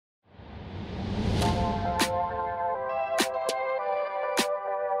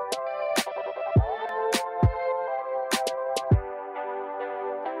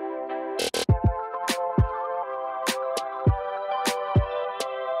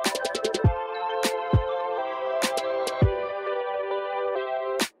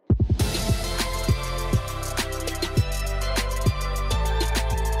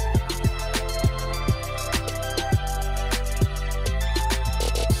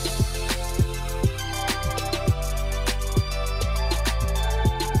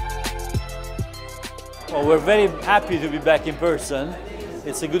Well, we're very happy to be back in person.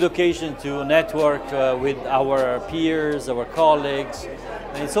 It's a good occasion to network with our peers, our colleagues,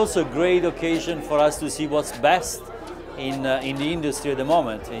 and it's also a great occasion for us to see what's best in the industry at the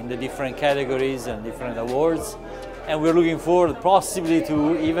moment, in the different categories and different awards. And we're looking forward possibly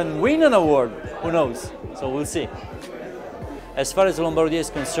to even win an award, who knows, so we'll see. As far as Lombardia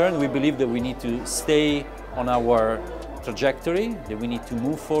is concerned, we believe that we need to stay on our trajectory, that we need to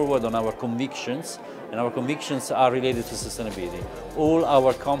move forward on our convictions, and our convictions are related to sustainability. All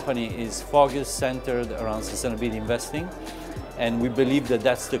our company is focused, centered around sustainability investing, and we believe that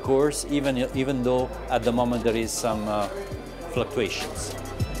that's the course, even though at the moment there is some fluctuations.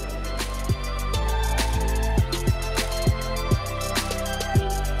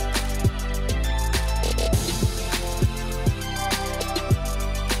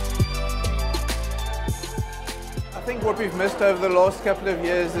 I think what we've missed over the last couple of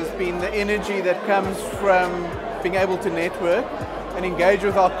years has been the energy that comes from being able to network and engage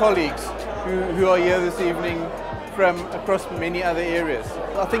with our colleagues who are here this evening from across many other areas.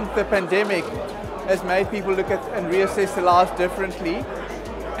 I think the pandemic has made people look at and reassess their lives differently,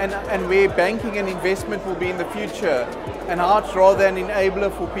 and where banking and investment will be in the future, and how it's rather an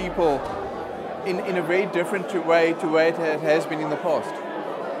enabler for people in a very different way to where it has been in the past.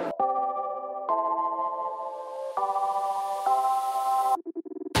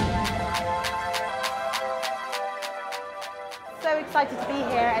 So excited to be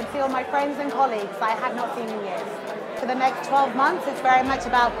here and see all my friends and colleagues I had not seen in years. For the next 12 months, it's very much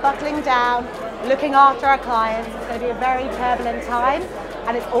about buckling down, looking after our clients. It's going to be a very turbulent time,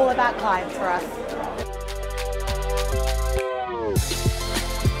 and it's all about clients for us.